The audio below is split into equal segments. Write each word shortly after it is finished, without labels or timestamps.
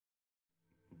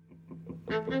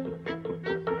Hello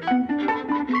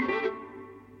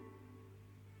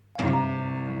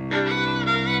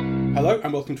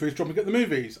and welcome to Eavesdropping at the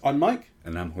Movies. I'm Mike.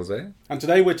 And I'm Jose. And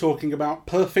today we're talking about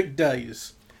Perfect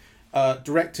Days,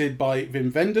 directed by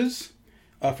Wim Wenders,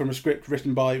 from a script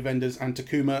written by Wenders and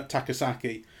Takuma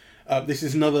Takasaki. This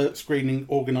is another screening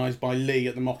organised by Lee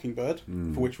at the Mockingbird,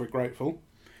 for which we're grateful.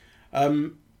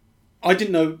 I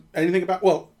didn't know anything about...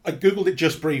 Well, I googled it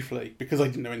just briefly, because I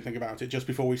didn't know anything about it, just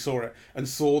before we saw it, and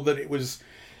saw that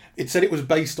it said it was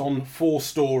based on 4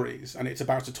 stories, and it's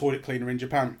about a toilet cleaner in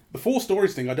Japan. The 4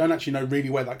 stories thing, I don't actually know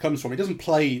really where that comes from. It doesn't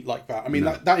play like that. I mean,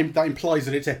 no. that implies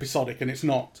that it's episodic, and it's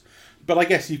not. But I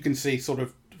guess you can see sort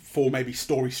of 4 maybe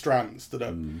story strands that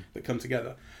come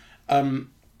together.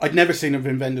 I'd never seen a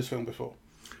Wim Wenders film before.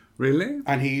 Really?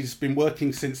 And he's been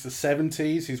working since the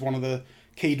 70s. He's one of the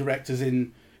key directors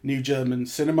in New German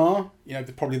cinema. You know,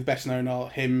 probably the best known are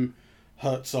him,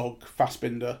 Herzog,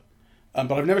 Fassbinder.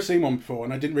 But I've never seen one before,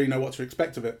 and I didn't really know what to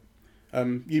expect of it.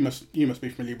 You must be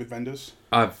familiar with Wenders.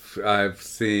 I've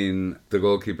seen The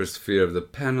Goalkeeper's Fear of the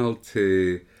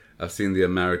Penalty. I've seen The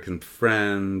American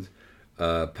Friend,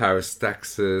 Paris,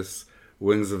 Texas,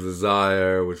 Wings of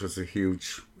Desire, which was a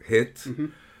huge hit,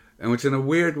 and which, in a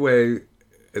weird way,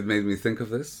 it made me think of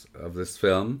this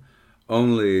film,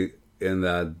 only in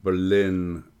that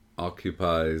Berlin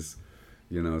occupies,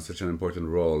 such an important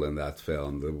role in that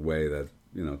film, the way that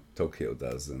Tokyo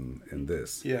does in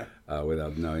this,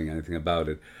 without knowing anything about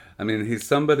it. I mean, he's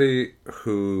somebody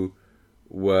who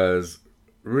was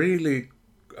really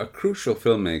a crucial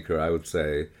filmmaker, I would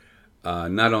say,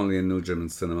 not only in New German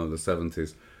cinema of the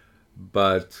 70s,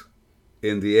 but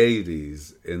in the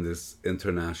 80s, in this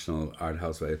international art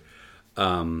house wave.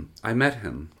 I met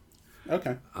him.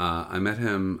 Okay. I met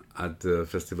him at the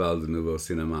Festival du Nouveau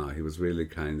Cinéma. He was really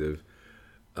kind of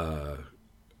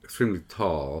extremely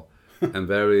tall, and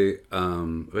very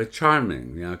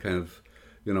charming, kind of,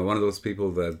 one of those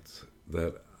people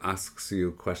that asks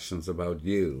you questions about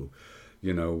you,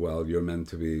 while you're meant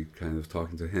to be kind of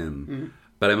talking to him. Mm-hmm.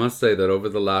 But I must say that over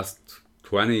the last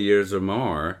 20 years or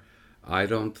more, I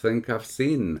don't think I've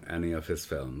seen any of his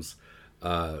films.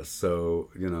 So,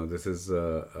 this is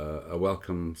a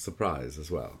welcome surprise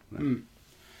as well.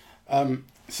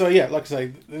 So, yeah, like I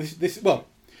say, this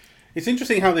it's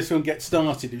interesting how this film gets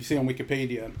started. If you see on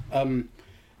Wikipedia,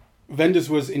 Wenders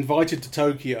was invited to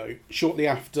Tokyo shortly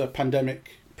after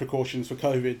pandemic precautions for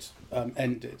COVID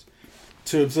ended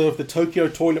to observe the Tokyo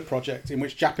Toilet Project, in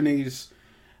which Japanese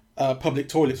public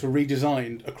toilets were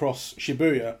redesigned across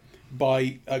Shibuya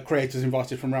by creators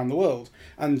invited from around the world.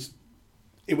 And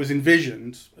it was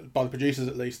envisioned, by the producers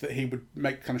at least, that he would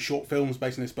make kind of short films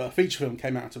based on this, but a feature film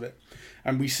came out of it.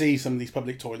 And we see some of these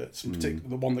public toilets, in particular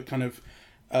the one that kind of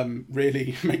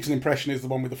really makes an impression is the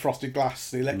one with the frosted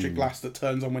glass, the electric glass that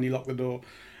turns on when you lock the door.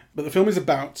 But the film is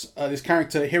about this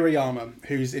character, Hirayama,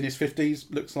 who's in his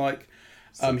 50s, looks like.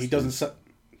 He doesn't...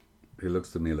 He looks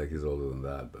to me like he's older than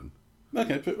that, but...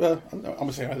 Okay, but I'm going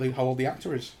to say how old the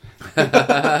actor is.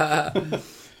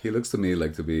 He looks to me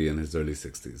like to be in his early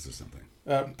 60s or something.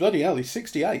 Bloody hell, he's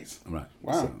 68. Right.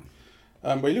 Wow. So.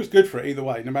 Well, he looks good for it either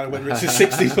way, no matter whether it's his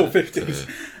 60s or 50s.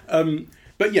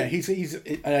 But yeah, he's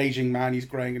an aging man, he's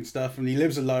greying and stuff, and he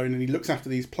lives alone, and he looks after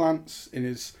these plants in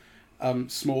his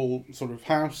small sort of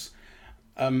house.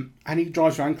 And he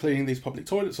drives around cleaning these public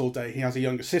toilets all day. He has a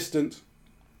young assistant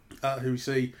who we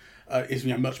see is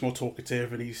much more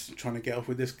talkative, and he's trying to get off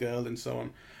with this girl and so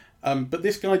on. But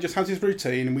this guy just has his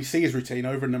routine, and we see his routine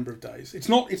over a number of days. It's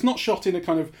not shot in a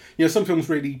kind of, some films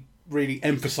really, really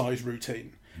emphasise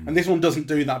routine. And this one doesn't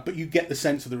do that, but you get the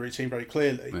sense of the routine very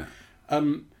clearly.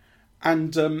 Yeah.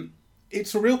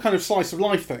 It's a real kind of slice of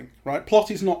life thing, right? Plot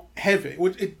is not heavy.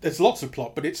 There's lots of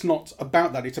plot, but it's not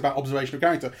about that. It's about observation of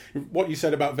character. What you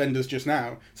said about Wenders just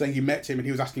now, saying you met him and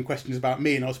he was asking questions about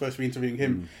me and I was supposed to be interviewing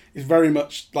him, is very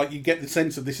much like you get the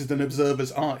sense of this is an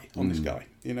observer's eye on this guy,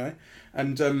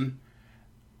 And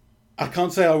I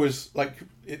can't say I was like,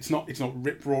 it's not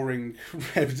rip-roaring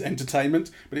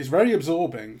entertainment, but it's very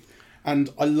absorbing. And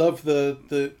I love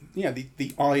the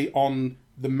eye on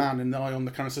the man and the eye on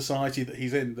the kind of society that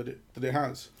he's in, that it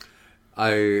has.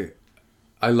 I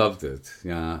loved it.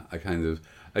 Yeah,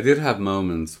 I did have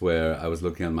moments where I was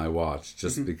looking at my watch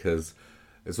just because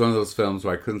it's one of those films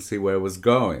where I couldn't see where it was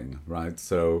going, right?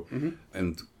 So,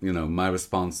 and my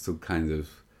response to kind of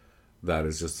that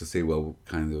is just to see, well,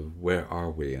 kind of where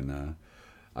are we? And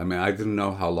I mean, I didn't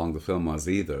know how long the film was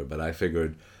either, but I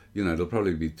figured, it'll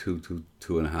probably be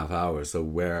 2.5 hours. So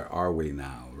where are we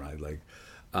now, right? Like.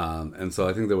 And so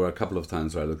I think there were a couple of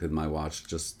times where I looked at my watch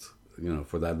just,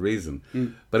 for that reason.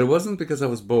 But it wasn't because I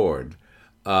was bored.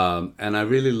 And I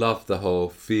really loved the whole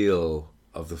feel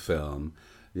of the film.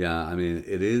 Yeah, I mean,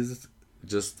 it is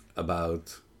just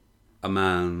about a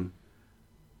man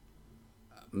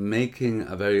making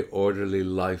a very orderly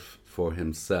life for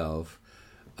himself,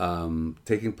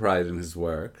 taking pride in his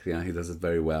work. Yeah, he does it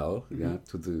very well. Yeah,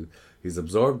 he's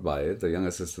absorbed by it. The young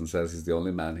assistant says he's the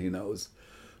only man he knows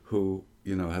who,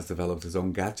 has developed his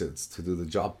own gadgets to do the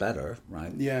job better,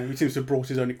 right? Yeah, he seems to have brought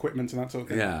his own equipment and that sort of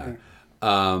thing. Yeah.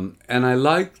 And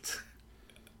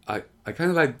I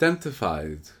kind of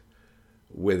identified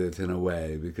with it in a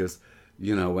way because,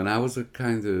 when I was a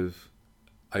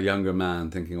younger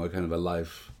man thinking what kind of a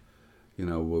life,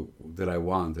 did I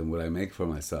want and would I make for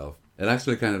myself, it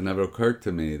actually kind of never occurred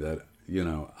to me that,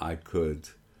 I could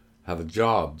have a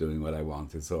job doing what I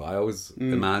wanted. So I always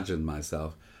imagined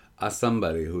myself as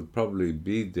somebody who'd probably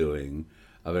be doing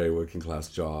a very working class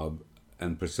job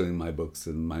and pursuing my books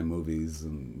and my movies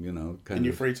and, in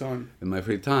your free time. In my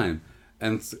free time.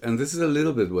 And this is a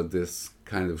little bit what this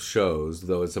kind of shows,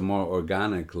 though it's a more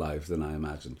organic life than I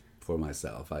imagined for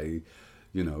myself. He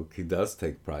does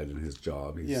take pride in his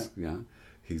job. He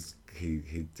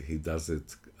does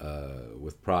it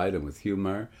with pride and with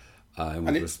humor and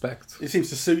with respect. It seems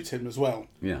to suit him as well.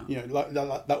 Yeah. Like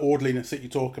that orderliness that you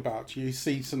talk about. You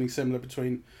see something similar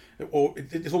between, or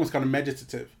it's almost kind of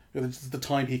meditative. The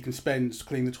time he can spend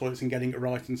cleaning the toilets and getting it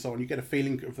right and so on. You get a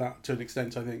feeling of that to an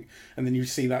extent, I think. And then you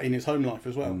see that in his home life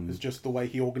as well. It's just the way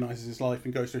he organises his life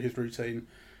and goes through his routine,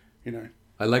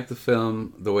 I like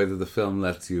the way that the film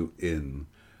lets you in,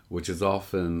 which is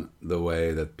often the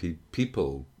way that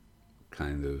people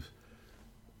kind of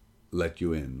let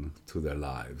you in to their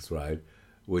lives, right?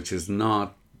 Which is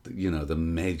not, the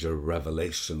major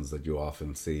revelations that you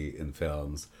often see in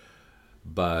films,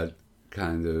 but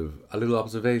kind of a little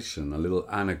observation, a little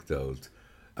anecdote,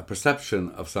 a perception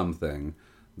of something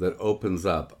that opens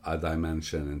up a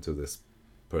dimension into this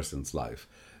person's life.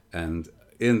 And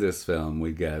in this film,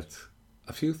 we get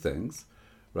a few things,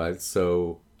 right?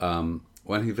 So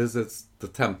when he visits the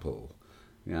temple,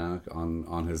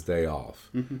 on his day off.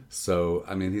 Mm-hmm. So,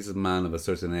 I mean, he's a man of a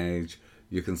certain age.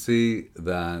 You can see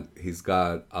that he's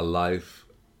got a life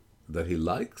that he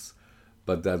likes,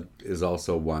 but that is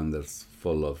also one that's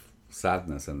full of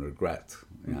sadness and regret.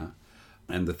 Yeah.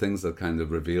 And the things that kind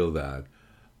of reveal that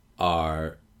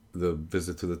are the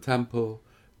visit to the temple,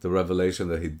 the revelation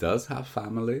that he does have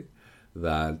family,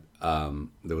 that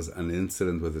there was an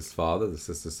incident with his father. The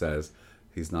sister says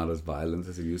he's not as violent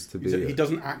as he used to be. He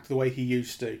doesn't act the way he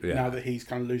used to now that he's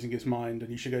kind of losing his mind, and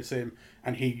you should go see him.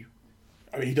 And he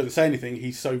doesn't say anything.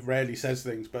 He so rarely says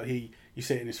things, but you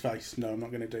see it in his face. No, I'm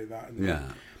not going to do that.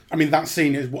 And I mean, that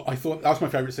scene is what I thought. That was my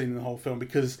favourite scene in the whole film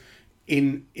because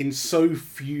in so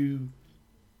few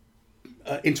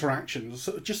interactions,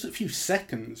 just a few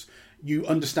seconds, you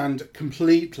understand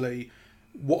completely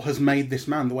what has made this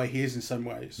man the way he is in some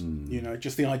ways.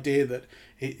 Just the idea that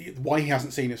why he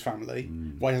hasn't seen his family,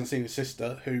 why he hasn't seen his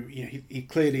sister, who he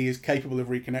clearly is capable of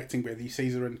reconnecting with. He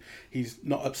sees her and he's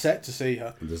not upset to see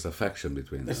her. There's affection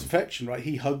between them. There's affection, right?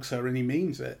 He hugs her and he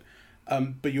means it.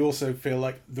 But you also feel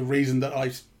like the reason that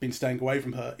I've been staying away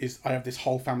from her is I have this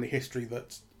whole family history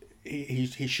that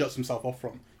he shuts himself off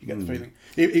from. You get the feeling.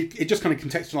 It just kind of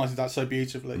contextualises that so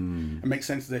beautifully and makes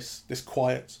sense of this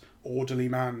quiet, orderly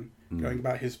man going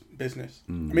about his business.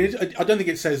 I mean, I don't think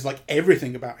it says like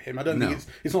everything about him. I don't think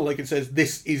it's not like it says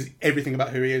this is everything about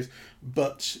who he is,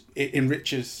 but it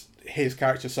enriches his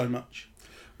character so much.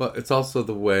 Well, it's also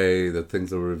the way that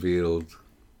things are revealed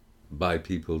by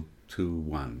people to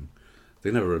one.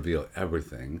 They never reveal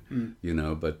everything,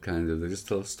 but kind of they just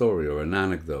tell a story or an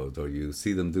anecdote, or you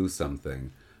see them do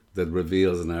something that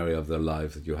reveals an area of their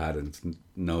life that you hadn't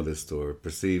noticed or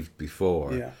perceived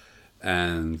before. Yeah.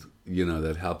 And,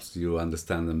 that helps you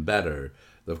understand them better.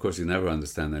 Of course, you never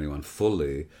understand anyone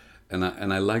fully. And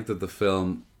I like that the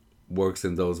film works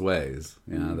in those ways.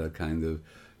 That kind of,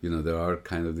 there are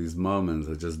kind of these moments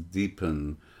that just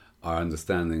deepen our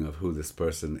understanding of who this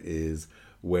person is,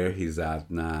 where he's at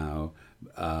now,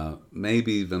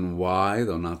 maybe even why,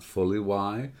 though not fully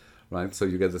why, right? So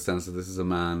you get the sense that this is a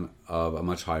man of a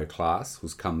much higher class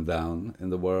who's come down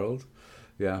in the world,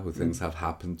 who things have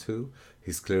happened to.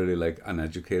 He's clearly like an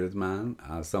educated man.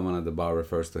 Someone at the bar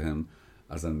refers to him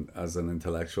as an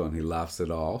intellectual, and he laughs it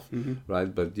off,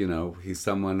 right? But he's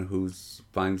someone who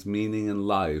finds meaning in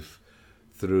life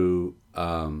through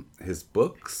his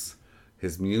books,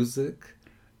 his music,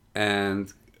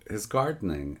 and his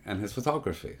gardening, and his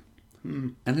photography,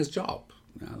 and his job.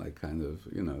 Like kind of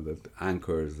that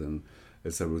anchors, and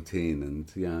it's a routine,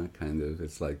 and kind of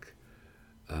it's like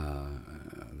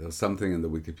there was something in the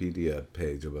Wikipedia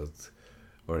page about,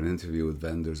 or an interview with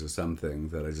Wenders or something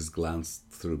that I just glanced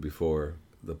through before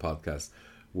the podcast,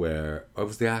 where I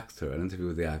was the actor, an interview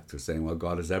with the actor saying, "Well,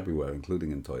 God is everywhere,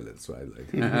 including in toilets," right?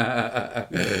 Like,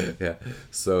 yeah.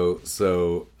 So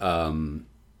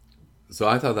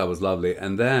I thought that was lovely,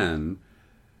 and then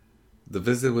the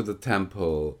visit with the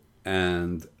temple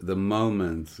and the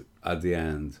moment at the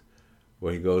end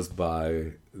where he goes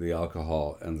by the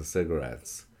alcohol and the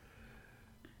cigarettes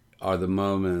are the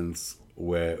moments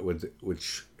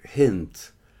which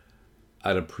hint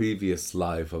at a previous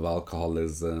life of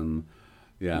alcoholism,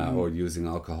 or using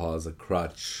alcohol as a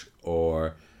crutch,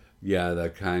 or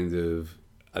that kind of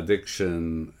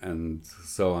addiction and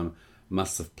so on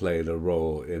must have played a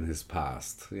role in his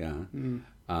past.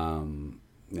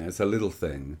 It's a little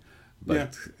thing,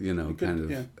 but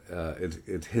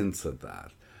it hints at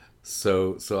that.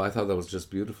 So I thought that was just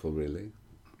beautiful, really.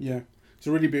 Yeah, it's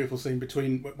a really beautiful scene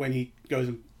between when he goes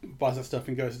and buys that stuff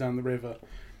and goes down the river.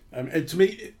 And to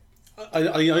me,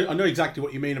 I know exactly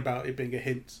what you mean about it being a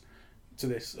hint to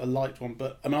this, a light one.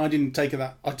 But I mean, I didn't take it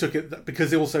that. I took it that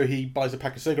because also he buys a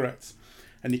pack of cigarettes,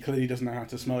 and he clearly doesn't know how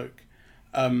to smoke.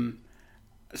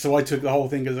 So I took the whole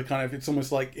thing as a kind of, it's almost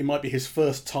like it might be his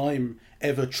first time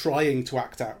ever trying to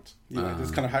act out.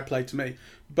 That's kind of how it played to me.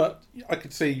 But I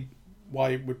could see why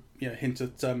it would hint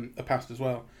at a past as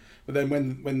well. But then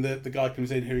when the guy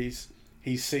comes in who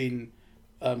he's seen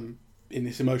in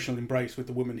this emotional embrace with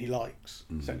the woman he likes,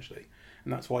 essentially,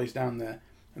 and that's why he's down there,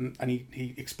 and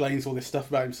he explains all this stuff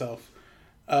about himself.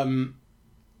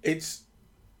 It's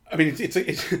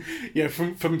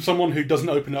from someone who doesn't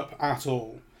open up at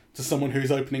all to someone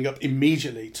who's opening up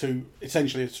immediately to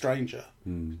essentially a stranger.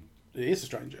 It is a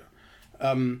stranger.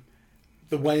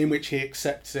 The way in which he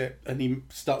accepts it and he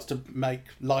starts to make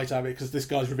light out of it, because this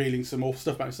guy's revealing some awful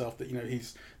stuff about himself, that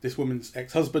he's this woman's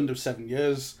ex-husband of 7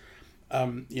 years.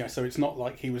 So it's not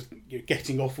like he was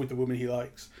getting off with the woman he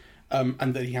likes,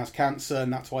 and that he has cancer,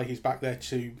 and that's why he's back there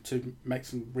to make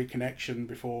some reconnection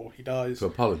before he dies. To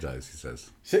apologise, he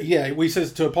says. So he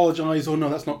says to apologise. Oh no,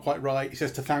 that's not quite right. He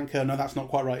says to thank her. No, that's not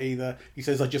quite right either. He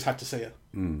says, I just had to see her.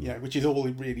 Which is all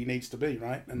it really needs to be,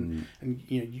 right? And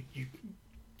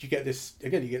you get this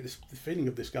again. You get this feeling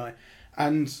of this guy.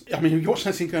 And I mean, you watch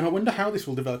that scene going, I wonder how this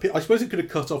will develop. I suppose it could have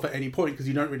cut off at any point because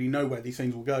you don't really know where these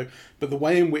things will go. But the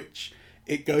way in which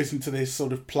it goes into this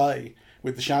sort of play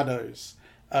with the shadows,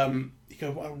 you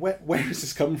go, where has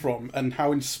this come from? And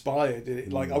how inspired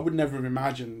it? Like, I would never have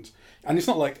imagined. And it's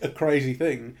not like a crazy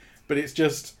thing, but it's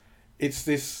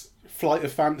this flight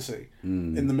of fantasy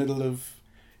in the middle of,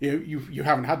 you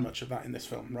haven't had much of that in this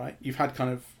film, right? You've had kind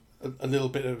of a little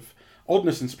bit of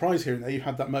oddness and surprise here and there. You've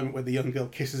had that moment where the young girl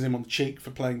kisses him on the cheek for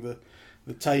playing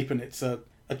the tape, and it's a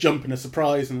jump and a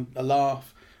surprise and a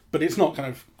laugh, but it's not kind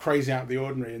of crazy out of the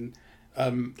ordinary. And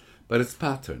but it's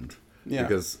patterned,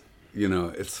 because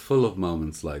it's full of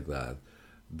moments like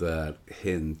that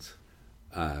hint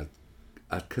at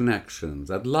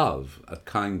connections, at love, at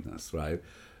kindness, right?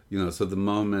 So the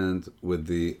moment with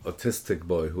the autistic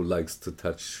boy who likes to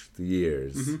touch the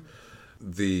ears,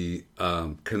 the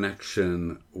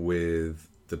connection with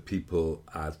the people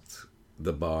at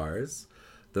the bars,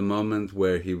 the moment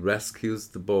where he rescues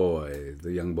the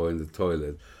young boy in the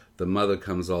toilet, the mother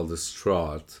comes all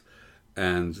distraught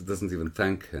and doesn't even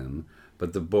thank him,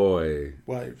 but the boy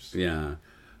waves. Yeah.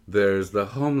 There's the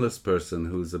homeless person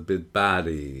who's a bit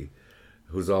batty,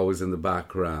 who's always in the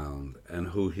background, and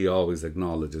who he always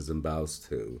acknowledges and bows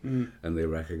to, and they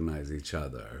recognize each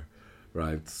other.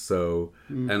 Right, so,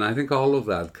 and I think all of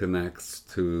that connects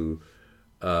to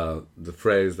the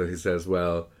phrase that he says,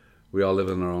 well, we all live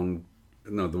in our own,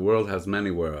 the world has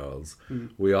many worlds,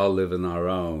 we all live in our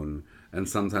own, and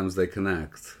sometimes they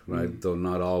connect, right, though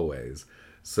not always.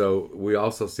 So we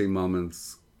also see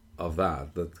moments of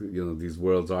that these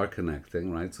worlds are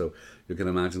connecting, right? So you can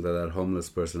imagine that homeless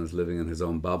person is living in his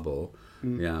own bubble,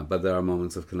 but there are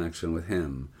moments of connection with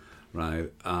him.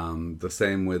 Right. The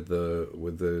same with the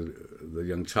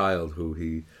young child who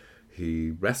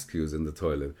he rescues in the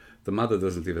toilet. The mother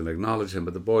doesn't even acknowledge him,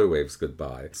 but the boy waves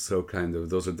goodbye. So kind of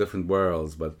those are different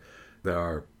worlds, but there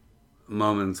are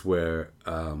moments where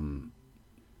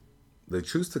they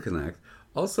choose to connect.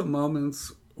 Also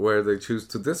moments where they choose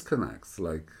to disconnect,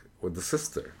 like with the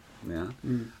sister. Yeah.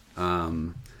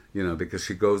 Because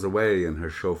she goes away in her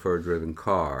chauffeur-driven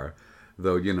car.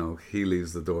 Though, he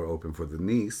leaves the door open for the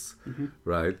niece,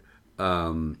 right?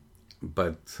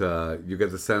 But you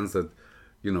get the sense that,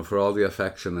 for all the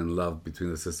affection and love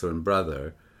between the sister and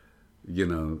brother,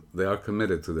 they are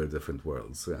committed to their different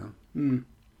worlds,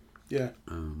 Yeah.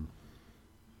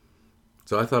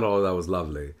 So I thought all of that was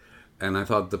lovely. And I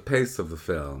thought the pace of the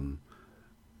film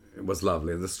was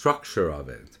lovely, and the structure of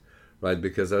it, right?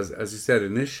 Because as you said,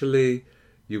 initially,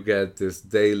 you get this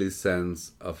daily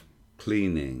sense of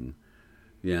cleaning,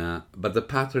 yeah, but the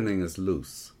patterning is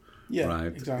loose, Yeah, right?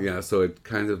 exactly. Yeah, so it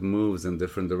kind of moves in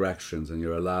different directions, and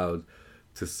you're allowed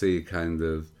to see kind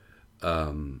of,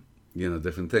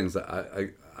 different things. I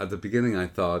at the beginning I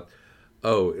thought,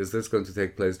 oh, is this going to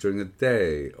take place during a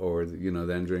day or,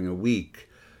 then during a week?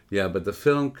 Yeah, but the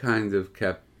film kind of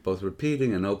kept both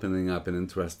repeating and opening up in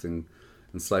interesting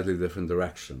and slightly different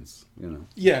directions,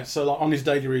 Yeah, so like on his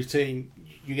daily routine,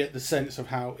 you get the sense of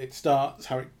how it starts,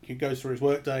 how he goes through his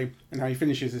work day, and how he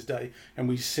finishes his day. And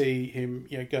we see him,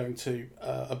 going to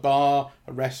a bar,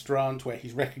 a restaurant where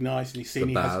he's recognised and he's seen.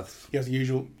 He has the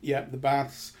usual, the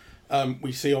baths.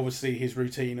 We see obviously his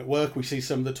routine at work. We see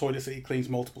some of the toilets that he cleans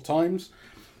multiple times,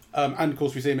 and of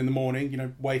course we see him in the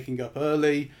morning, waking up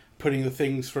early, putting the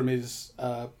things from his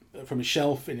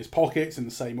shelf in his pockets in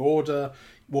the same order,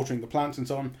 watering the plants and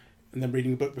so on, and then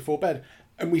reading a book before bed.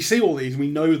 And we see all these, and we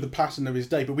know the pattern of his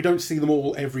day, but we don't see them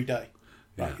all every day.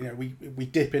 Right? Yeah. We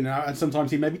dip in and out, and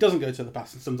sometimes he maybe doesn't go to the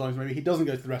bath, and sometimes maybe he doesn't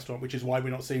go to the restaurant, which is why we're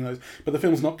not seeing those. But the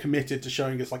film's not committed to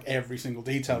showing us like every single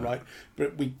detail, right?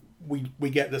 But we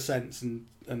get the sense, and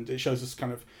it shows us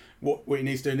kind of what he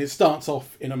needs to do. And it starts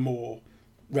off in a more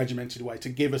regimented way to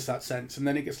give us that sense, and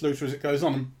then it gets looser as it goes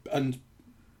on, and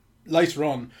later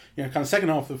on, kind of second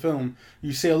half of the film,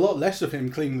 you see a lot less of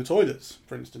him cleaning the toilets,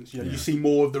 for instance. You see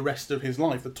more of the rest of his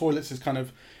life. The toilets is kind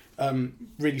of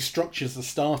really structures the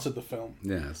start of the film.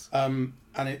 Yes. And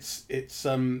it's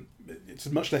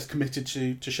much less committed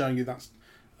to showing you that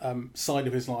side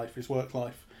of his life, his work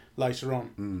life, later on.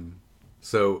 Mm.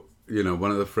 So, one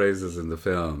of the phrases in the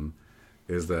film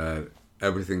is that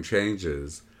everything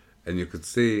changes, and you could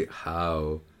see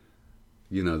how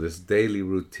this daily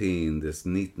routine, this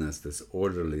neatness, this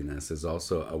orderliness is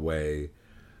also a way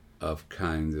of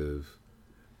kind of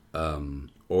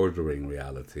ordering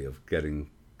reality, of getting,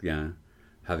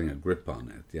 having a grip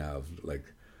on it, of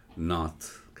like not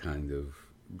kind of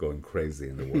going crazy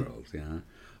in the world,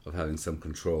 of having some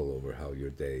control over how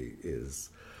your day is,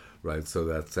 right? So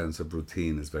that sense of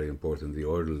routine is very important, the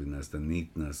orderliness, the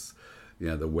neatness,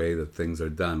 the way that things are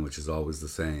done, which is always the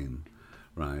same,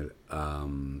 right?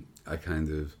 I kind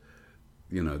of,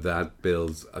 that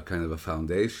builds a kind of a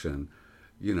foundation,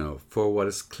 for what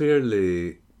is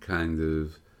clearly kind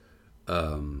of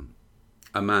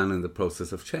a man in the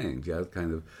process of change,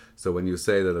 kind of. So when you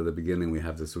say that at the beginning we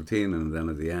have this routine and then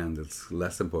at the end it's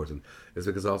less important, it's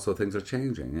because also things are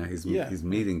changing. He's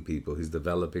meeting people, he's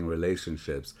developing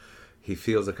relationships, he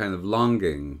feels a kind of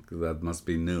longing that must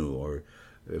be new, or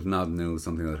if not new,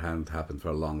 something that hadn't happened for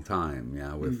a long time,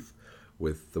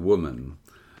 with the woman.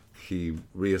 He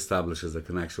reestablishes a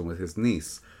connection with his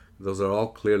niece. Those are all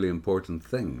clearly important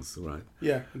things, right?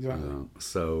 Yeah, exactly.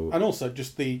 And also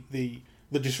just the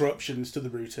disruptions to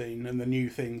the routine and the new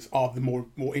things are the more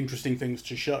interesting things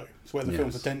to show. It's where the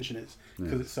film's attention is,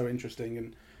 because it's so interesting.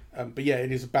 And but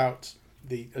it is about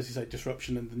the, as you say,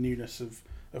 disruption and the newness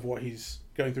of what he's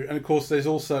going through. And of course, there's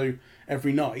also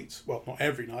every night. Well, not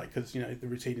every night, because the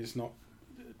routine is not.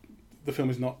 The film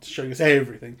is not showing us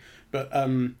everything, but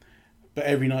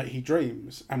every night he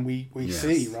dreams, and we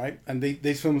see, right? And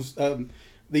these films,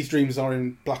 these dreams are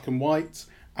in black and white,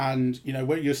 and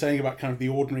what you're saying about kind of the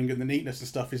ordering and the neatness and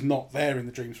stuff is not there in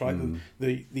the dreams, right?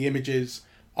 The images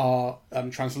are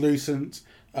translucent.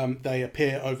 They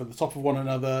appear over the top of one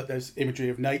another. There's imagery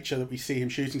of nature that we see him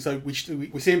shooting. So we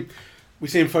see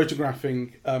him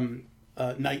photographing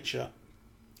nature,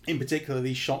 in particular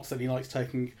these shots that he likes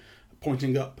taking,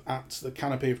 pointing up at the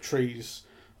canopy of trees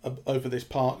over this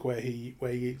park where he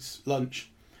eats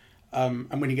lunch,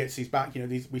 and when he gets these back,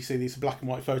 we see these black and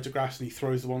white photographs, and he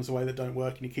throws the ones away that don't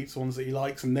work, and he keeps the ones that he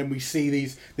likes, and then we see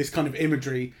this kind of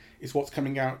imagery is what's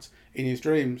coming out in his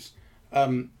dreams.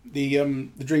 The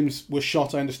dreams were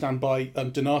shot, I understand, by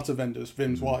Donata Wenders,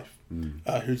 Wim's wife,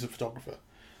 who's a photographer,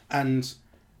 and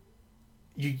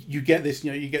you get this,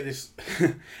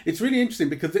 it's really interesting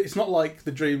because it's not like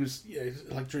the dreams,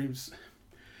 like dreams.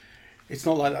 It's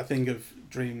not like that thing of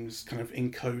dreams kind of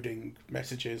encoding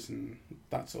messages and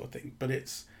that sort of thing, but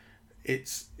it's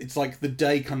like the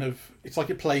day kind of, it's like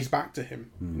it plays back to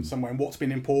him in some way, and what's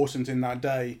been important in that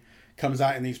day comes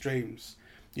out in these dreams.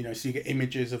 So you get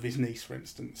images of his niece, for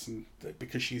instance, and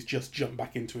because she's just jumped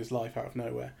back into his life out of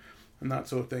nowhere, and that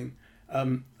sort of thing.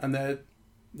 And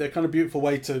they're kind of beautiful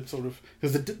way to sort of,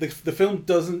 because the film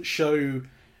doesn't show,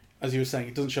 as you were saying,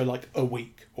 it doesn't show like a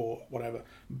week or whatever,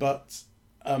 but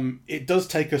it does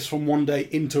take us from one day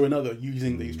into another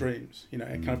using these dreams. It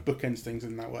kind of bookends things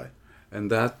in that way.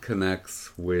 And that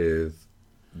connects with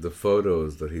the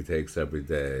photos that he takes every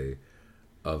day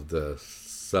of the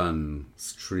sun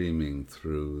streaming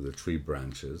through the tree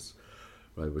branches,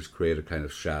 right, which create a kind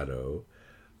of shadow.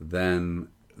 Then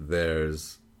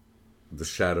there's the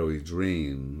shadowy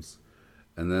dreams.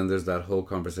 And then there's that whole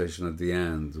conversation at the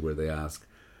end where they ask,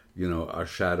 are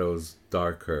shadows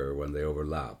darker when they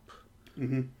overlap?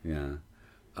 Mm-hmm.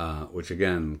 Yeah. Which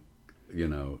again,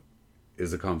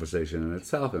 is a conversation in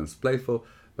itself, and it's playful,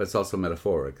 but it's also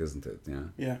metaphoric, isn't it? Yeah.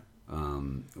 Yeah.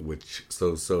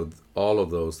 So all of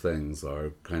those things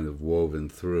are kind of woven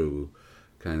through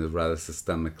kind of rather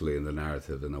systemically in the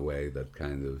narrative in a way that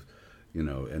kind of,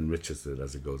 enriches it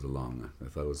as it goes along. I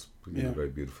thought it was very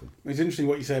beautiful. It's interesting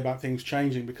what you say about things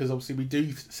changing, because obviously we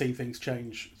do see things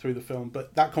change through the film,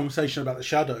 but that conversation about the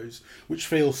shadows, which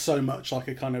feels so much like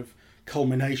a kind of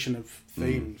culmination of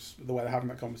themes, the way they're having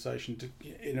that conversation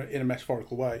in a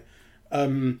metaphorical way,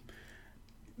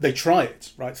 they try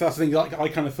it, right? So that's the thing. Like, I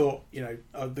kind of thought,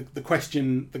 the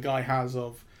question the guy has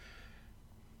of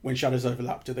when shadows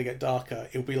overlap, do they get darker?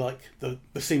 It'll be like the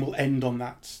scene will end on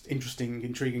that interesting,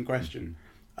 intriguing question.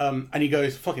 And he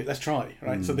goes, fuck it, let's try,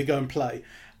 right? So they go and play.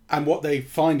 And what they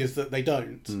find is that they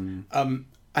don't.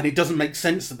 And it doesn't make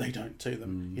sense that they don't to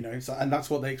them, and that's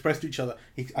what they express to each other.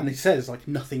 And he says, like,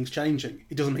 nothing's changing.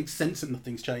 It doesn't make sense that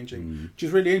nothing's changing, which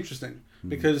is really interesting,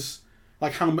 because,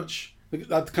 like, how much,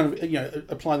 that kind of,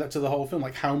 apply that to the whole film,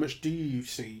 like, how much do you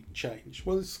see change?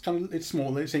 Well, it's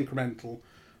small, it's incremental,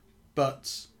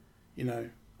 but, I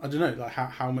don't know, like,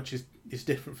 how much is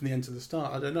different from the end to the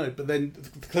start, I don't know. But then,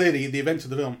 clearly, the events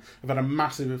of the film have had a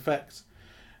massive effect,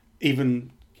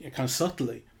 even kind of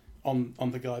subtly, on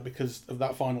the guy, because of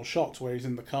that final shot where he's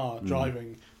in the car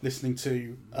driving, listening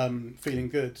to "Feeling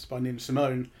Good" by Nina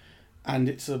Simone, and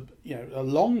it's a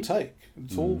long take.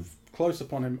 It's all close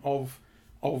up on him of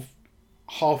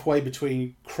halfway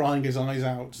between crying his eyes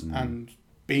out and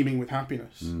beaming with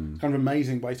happiness. It's kind of an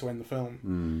amazing way to end the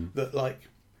film. That, like,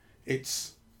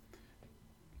 it's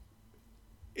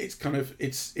kind of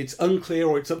it's unclear,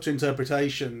 or it's up to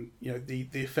interpretation. The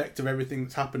effect of everything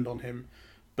that's happened on him,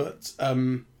 but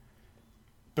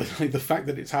like, the fact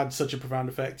that it's had such a profound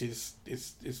effect is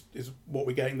what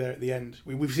we're getting there at the end.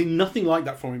 We've seen nothing like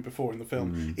that from him before in the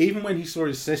film. Even when he saw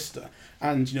his sister,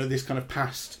 and this kind of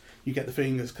past, you get the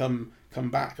feeling has come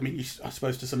back. I mean, I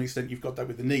suppose to some extent you've got that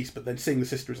with the niece, but then seeing the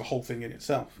sister is a whole thing in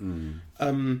itself.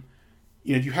 You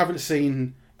haven't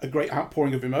seen a great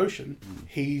outpouring of emotion.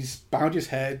 He's bowed his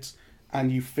head, and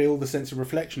you feel the sense of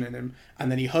reflection in him, and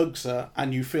then he hugs her,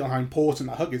 and you feel how important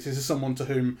that hug is. This is someone to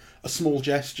whom a small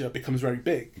gesture becomes very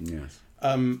big. Yes.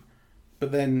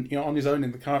 But then, on his own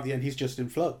in the car at the end, he's just in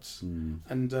floods.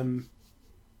 And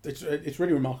it's a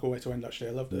really remarkable way to end, actually.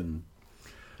 I loved it.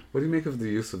 What do you make of the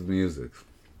use of music?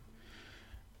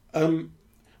 Well,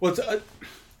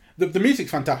 the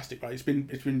music's fantastic, right? It's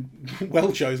been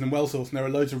well chosen and well sourced, and there are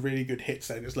loads of really good hits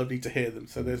there, and it's lovely to hear them.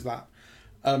 So there's that.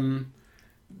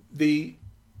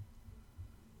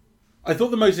 I thought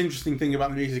the most interesting thing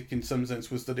about the music, in some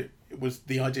sense, was that it was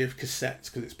the idea of cassettes,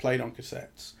 because it's played on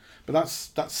cassettes. But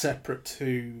that's separate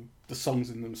to the songs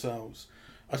in themselves.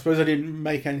 I suppose I didn't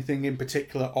make anything in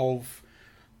particular of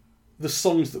the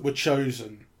songs that were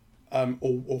chosen,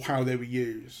 or how they were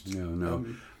used. No.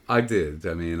 I did.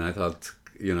 I mean, I thought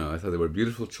they were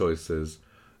beautiful choices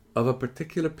of a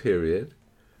particular period,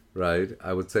 right?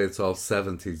 I would say it's all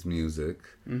 70s music.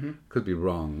 Could be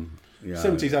wrong. Yeah.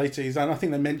 70s, 80s, and I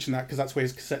think they mention that because that's where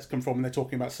his cassettes come from, and they're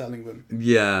talking about selling them.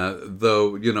 Yeah,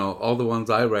 though, all the ones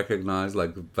I recognize,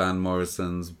 like Van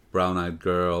Morrison's Brown Eyed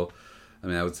Girl, I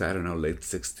mean, I would say, I don't know, late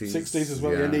 60s. 60s as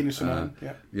well, Nina Simone,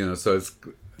 so it's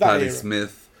that Patti era.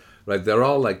 Smith, right? They're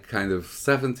all like kind of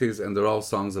 70s, and they're all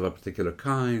songs of a particular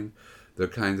kind. They're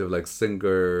kind of like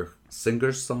singer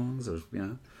songs, or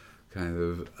kind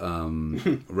of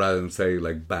rather than say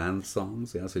like band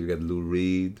songs. So you get Lou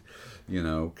Reed,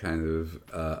 kind of.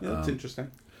 That's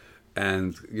interesting.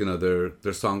 And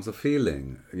they're songs of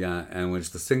feeling, and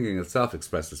which the singing itself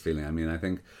expresses feeling. I mean, I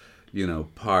think,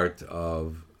 part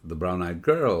of the Brown Eyed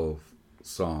Girl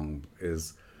song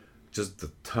is just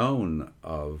the tone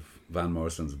of Van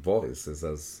Morrison's voice is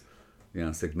as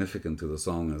significant to the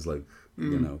song as like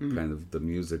kind of the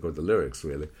music or the lyrics,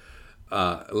 really.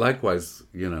 Likewise,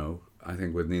 I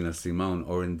think with Nina Simone,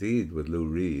 or indeed with Lou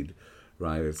Reed,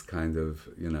 right? It's kind of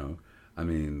I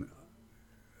mean,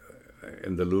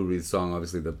 in the Lou Reed song,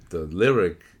 obviously the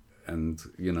lyric and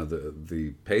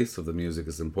the pace of the music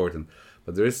is important,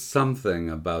 but there is something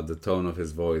about the tone of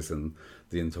his voice and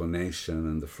the intonation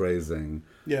and the phrasing.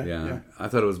 Yeah. I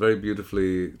thought it was very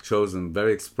beautifully chosen,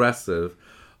 very expressive.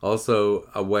 Also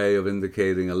a way of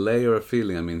indicating a layer of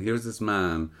feeling. I mean, here's this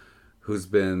man who's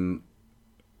been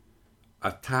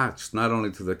attached not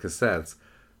only to the cassettes,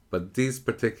 but these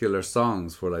particular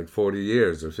songs for like 40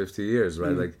 years or 50 years,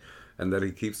 right? and that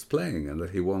he keeps playing and that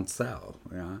he won't sell.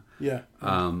 Yeah. Yeah.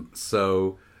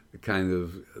 So kind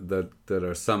of that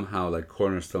are somehow like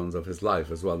cornerstones of his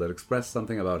life as well, that express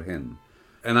something about him.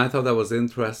 And I thought that was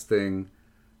interesting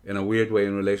in a weird way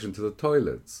in relation to the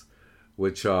toilets,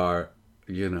 which are,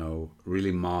 you know,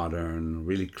 really modern,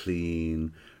 really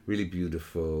clean, really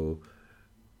beautiful.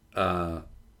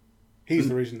 He's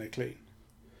the reason they're clean.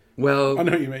 Well, I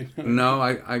know what you mean.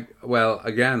 No, well,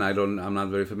 again, I'm not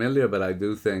very familiar, but I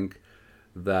do think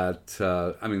that,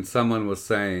 someone was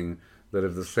saying that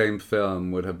if the same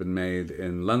film would have been made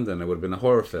in London, it would have been a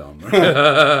horror film.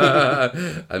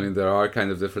 I mean, there are kind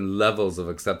of different levels of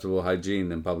acceptable hygiene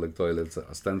in public toilets,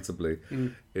 ostensibly,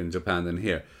 in Japan than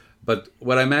here. But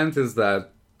what I meant is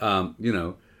that, kind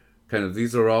of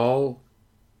these are all,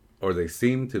 or they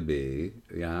seem to be,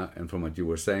 yeah, and from what you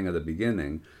were saying at the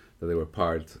beginning, that they were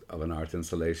part of an art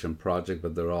installation project,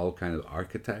 but they're all kind of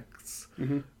architects,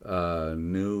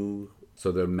 new.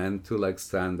 So they're meant to like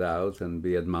stand out and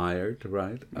be admired,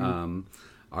 right?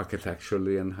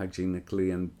 Architecturally and hygienically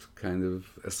and kind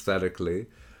of aesthetically,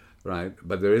 right?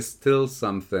 But there is still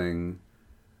something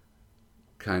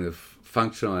kind of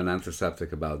functional and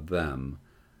antiseptic about them,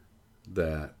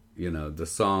 that, you know, the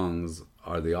songs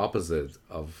are the opposite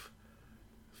of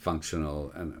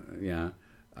functional. And yeah,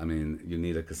 I mean, you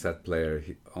need a cassette player,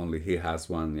 only he has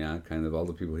one, yeah? Kind of all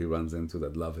the people he runs into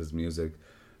that love his music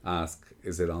ask,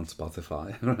 is it on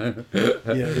Spotify?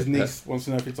 Yeah, his niece wants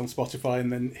to know if it's on Spotify,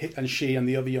 and then she and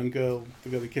the other young girl, the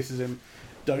girl who kisses him,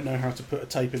 don't know how to put a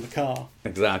tape in the car.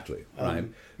 Exactly, right.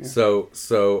 Yeah. So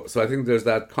I think there's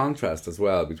that contrast as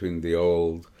well between the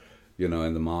old, you know,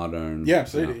 and the modern. Yeah,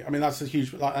 absolutely. You know. I mean, that's a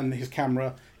huge, and his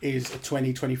camera is a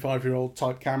 25-year-old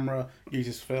type camera,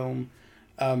 uses film.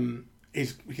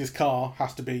 His car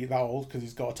has to be that old because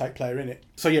he's got a tape player in it.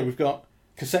 So yeah, we've got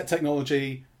cassette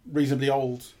technology, reasonably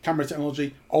old camera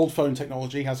technology, old phone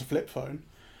technology, has a flip phone,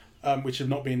 which have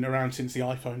not been around since the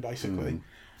iPhone, basically.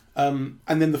 And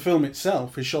then the film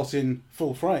itself is shot in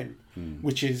full frame,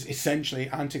 which is essentially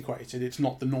antiquated. It's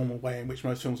not the normal way in which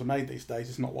most films are made these days.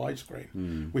 It's not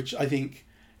widescreen, which I think,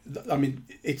 I mean,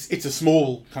 it's a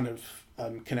small kind of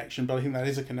connection, but I think that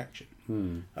is a connection.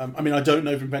 I mean, I don't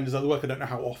know Wim Wenders' other work. I don't know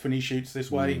how often he shoots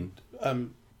this way,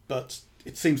 but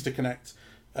it seems to connect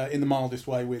in the mildest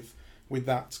way with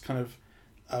that kind of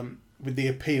with the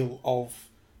appeal of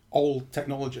old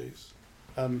technologies.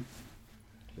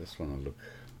 Just want to look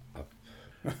up.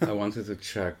 I wanted to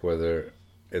check whether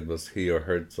it was he or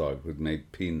Herzog who made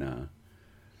Pina,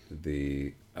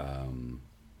 the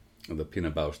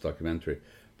Pina Bausch documentary,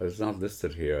 but it's not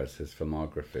listed here as his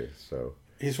filmography. So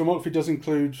his filmography does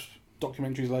include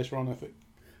documentaries later on, I think.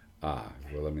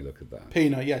 Well, let me look at that.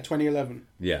 Pina, yeah, 2011.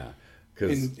 Yeah,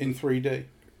 in 3D.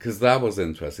 Because that was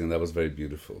interesting. That was very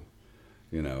beautiful,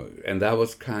 you know. And that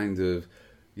was kind of,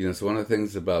 you know, so one of the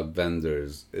things about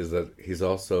Wenders is that he's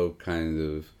also kind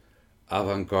of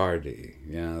avant-garde,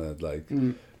 yeah, that like,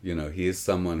 you know, he is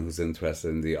someone who's interested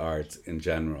in the arts in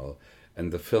general.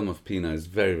 And the film of Pina is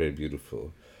very, very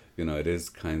beautiful. You know, it is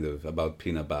kind of about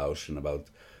Pina Bausch and about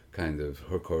kind of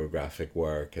her choreographic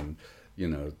work, and, you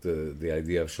know, the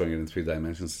idea of showing it in 3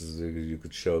 dimensions is you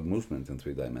could show movement in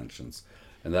 3 dimensions.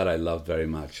 And that I loved very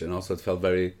much. And also it felt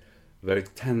very, very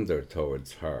tender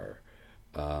towards her.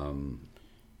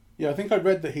 Yeah, I think I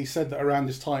read that he said that around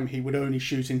this time he would only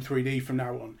shoot in 3D from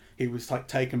now on. He was like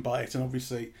taken by it, and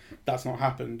obviously that's not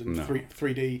happened. And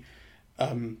 3D,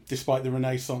 despite the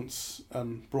renaissance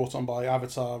brought on by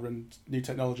Avatar and new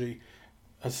technology,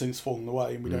 has since fallen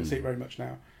away, and we don't see it very much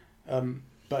now.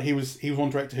 But he was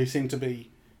one director who seemed to be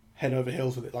head over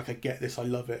heels with it. Like, I get this, I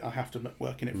love it, I have to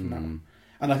work in it from now on.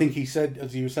 And I think he said,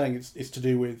 as you were saying, it's to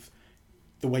do with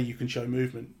the way you can show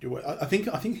movement. I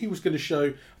think he was going to show.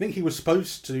 I think he was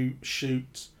supposed to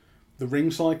shoot the Ring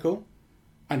Cycle,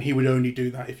 and he would only do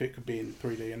that if it could be in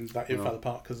 3D, and that it fell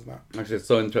apart because of that. Actually, it's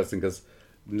so interesting because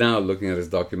now looking at his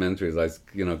documentaries,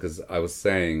 because I was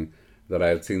saying that I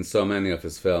had seen so many of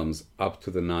his films up to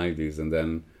the 90s, and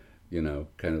then, you know,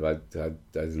 kind of I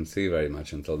didn't see very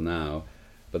much until now,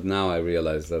 but now I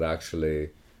realize that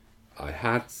actually I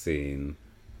had seen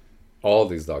all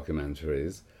these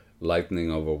documentaries.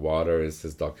 Lightning Over Water is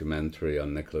his documentary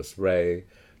on Nicholas Ray,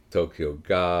 Tokyo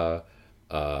Ga,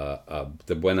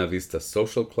 the Buena Vista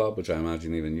Social Club, which I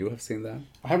imagine even you have seen that.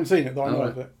 I haven't seen it, though I know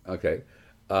of it. Okay.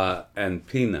 And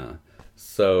Pina.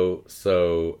 So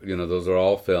you know, those are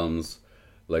all films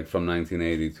like from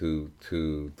 1980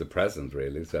 to the present,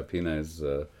 really. So Pina is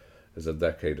a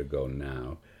decade ago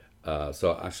now.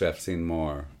 So actually I've seen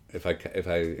more. If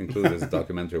I include his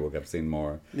documentary work, I've seen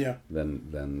more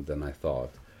than I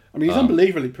thought. I mean, he's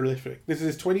unbelievably prolific. This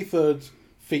is his 23rd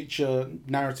feature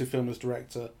narrative film as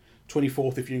director,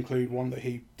 24th if you include one that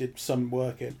he did some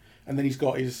work in, and then he's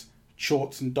got his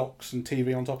shorts and docs and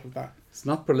TV on top of that. It's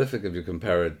not prolific if you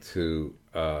compare it to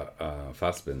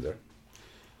Fassbinder,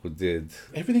 who did...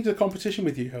 Everything's a competition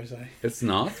with you, Jose. It's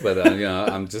not, but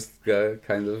I'm just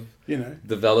kind of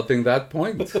developing that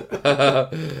point.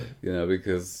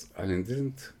 Because I mean,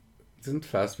 didn't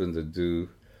Fassbinder do?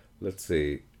 Let's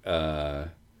see.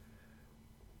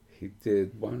 He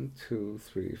did 1, 2,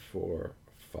 3, 4,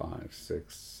 5,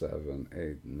 6, 7,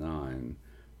 8, 9,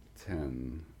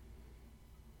 10.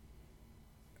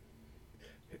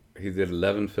 He did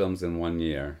 11 films in 1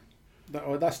 year.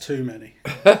 That's too many.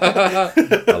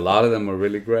 A lot of them were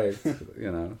really great,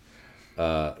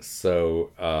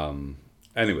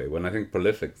 Anyway, when I think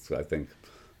prolific, I think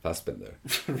Fassbinder.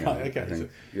 Right, okay. I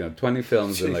think, 20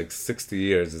 films in like 60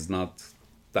 years is not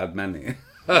that many.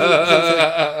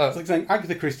 It's like saying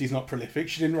Agatha Christie's not prolific.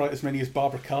 She didn't write as many as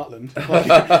Barbara Cartland.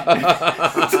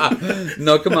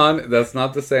 No, come on. That's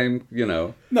not the same,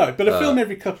 No, but a film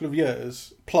every couple of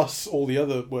years, plus all the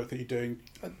other work that you're doing,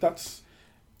 that's...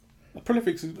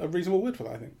 Prolific's a reasonable word for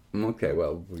that, I think. Okay,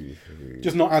 well...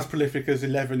 Just not as prolific as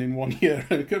 11 in 1 year.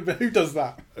 Who does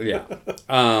that? Yeah.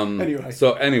 Anyway.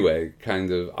 So anyway,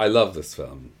 kind of, I love this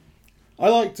film. I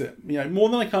liked it. More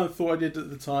than I kind of thought I did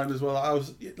at the time as well. I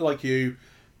was, like you,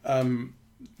 kind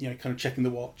of checking the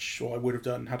watch, or I would have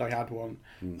done had I had one.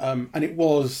 And it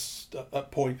was,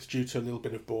 at points, due to a little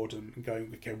bit of boredom, and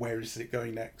going, okay, where is it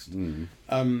going next?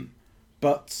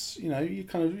 But, you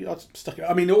kind of stuck it.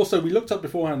 I mean, also, we looked up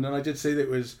beforehand, and I did see that it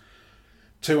was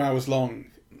 2 hours long,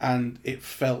 and it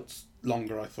felt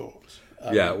longer, I thought.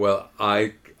 Yeah, well,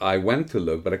 I went to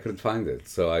look, but I couldn't find it.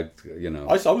 So I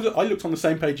looked on the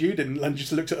same page you did, and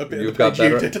just looked at a bit of the page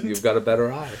you didn't. You've got a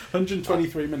better eye.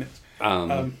 123 minutes.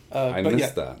 I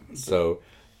missed that. So,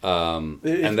 and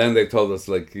then they told us,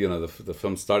 the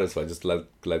film started, so I just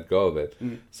let go of it.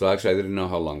 So actually, I didn't know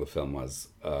how long the film was.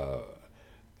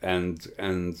 But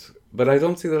I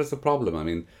don't see that as a problem. I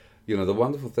mean, the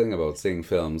wonderful thing about seeing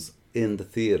films in the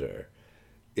theater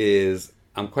is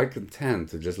I'm quite content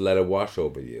to just let it wash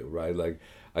over you, right? Like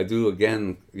I do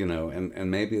again,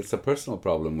 and maybe it's a personal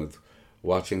problem with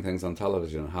watching things on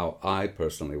television, how I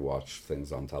personally watch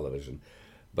things on television.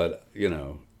 But,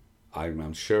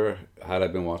 I'm sure had I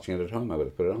been watching it at home, I would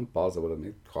have put it on pause, I would have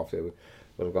made coffee, I would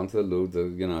have gone to the loo.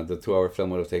 The 2 hour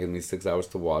film would have taken me 6 hours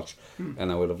to watch, and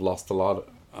I would have lost a lot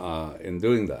in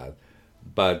doing that.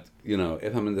 But,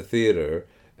 if I'm in the theater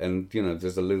and,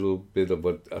 there's a little bit of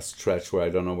a stretch where I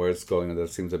don't know where it's going and that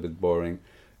seems a bit boring,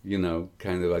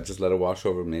 kind of I just let it wash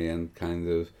over me and kind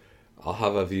of I'll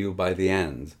have a view by the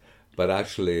end. But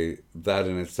actually, that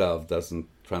in itself doesn't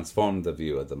transform the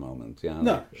view at the moment. Yeah.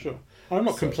 No, sure. I'm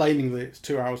not complaining that it's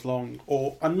 2 hours long,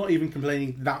 or I'm not even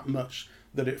complaining that much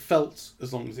that it felt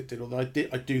as long as it did. Although I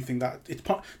do think that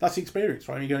that's the experience,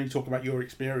 right? You're going to talk about your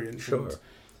experience. Sure.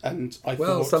 And I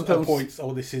thought sometimes, at points,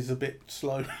 this is a bit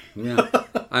slow. Yeah.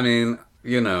 I mean,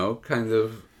 kind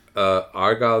of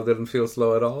Argyle didn't feel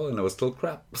slow at all, and it was still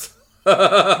crap. You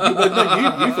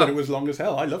thought it was long as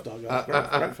hell. I loved Argyle.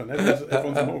 It's great fun.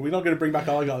 We're not going to bring back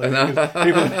Argyle.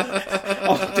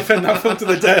 I'll defend that film to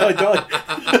the day I die.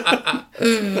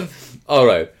 All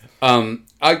right.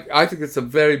 I think it's a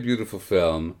very beautiful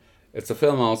film. It's a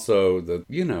film also that,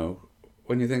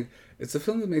 when you think, it's a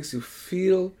film that makes you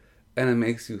feel and it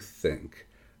makes you think.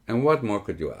 And what more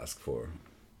could you ask for?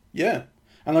 Yeah.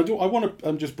 And I want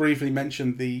to just briefly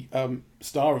mention the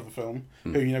star of the film,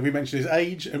 who, we mentioned his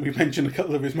age and we mentioned a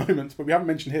couple of his moments, but we haven't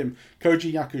mentioned him.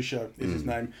 Kōji Yakusho is his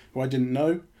name, who I didn't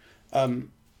know.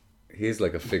 He's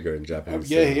like a figure in Japanese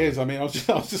cinema. Yeah, he is. I mean, I was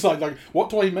just like, what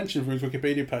do I mention from his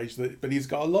Wikipedia page? But he's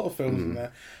got a lot of films in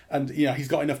there. And, he's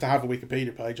got enough to have a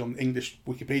Wikipedia page on English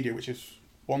Wikipedia, which is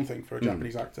one thing for a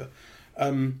Japanese actor.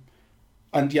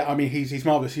 And yeah, I mean, he's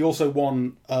marvellous. He also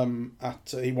won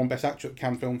he won Best Actor at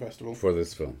Cannes Film Festival for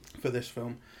this film.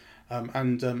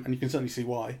 And you can certainly see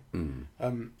why.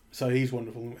 So he's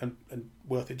wonderful and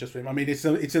worth it just for him. I mean, it's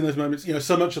in those moments.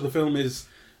 So much of the film is,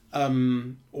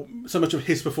 so much of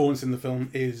his performance in the film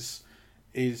is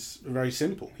very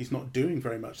simple. He's not doing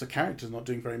very much. The character's not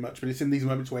doing very much. But it's in these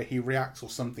moments where he reacts or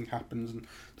something happens and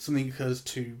something occurs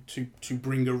to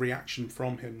bring a reaction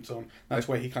from him. So that's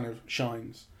where he kind of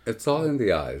shines. It's all in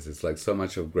the eyes. It's like so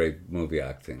much of great movie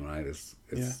acting, right? It's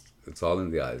all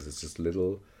in the eyes. It's just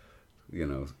little,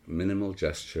 minimal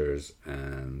gestures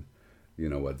and,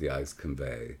 what the eyes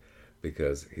convey.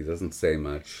 Because he doesn't say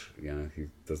much, he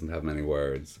doesn't have many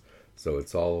words. So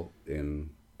it's all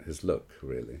in his look,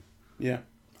 really. Yeah,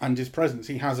 and his presence.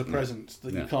 He has a presence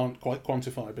that you can't quite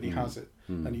quantify, but he has it.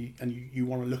 and you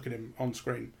want to look at him on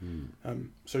screen.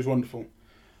 So he's wonderful.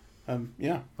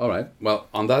 Yeah. All right. Well,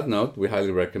 on that note, we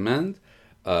highly recommend.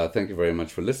 Thank you very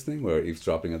much for listening. We're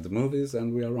eavesdropping at the movies,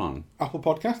 and we are on Apple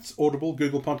Podcasts, Audible,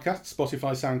 Google Podcasts,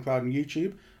 Spotify, SoundCloud, and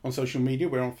YouTube. On social media,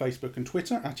 we're on Facebook and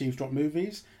Twitter at Eavesdrop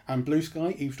Movies, and Blue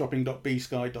Sky,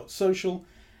 eavesdropping.bsky.social,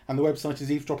 and the website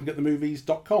is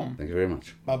eavesdroppingatthemovies.com. Thank you very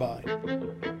much. Bye-bye.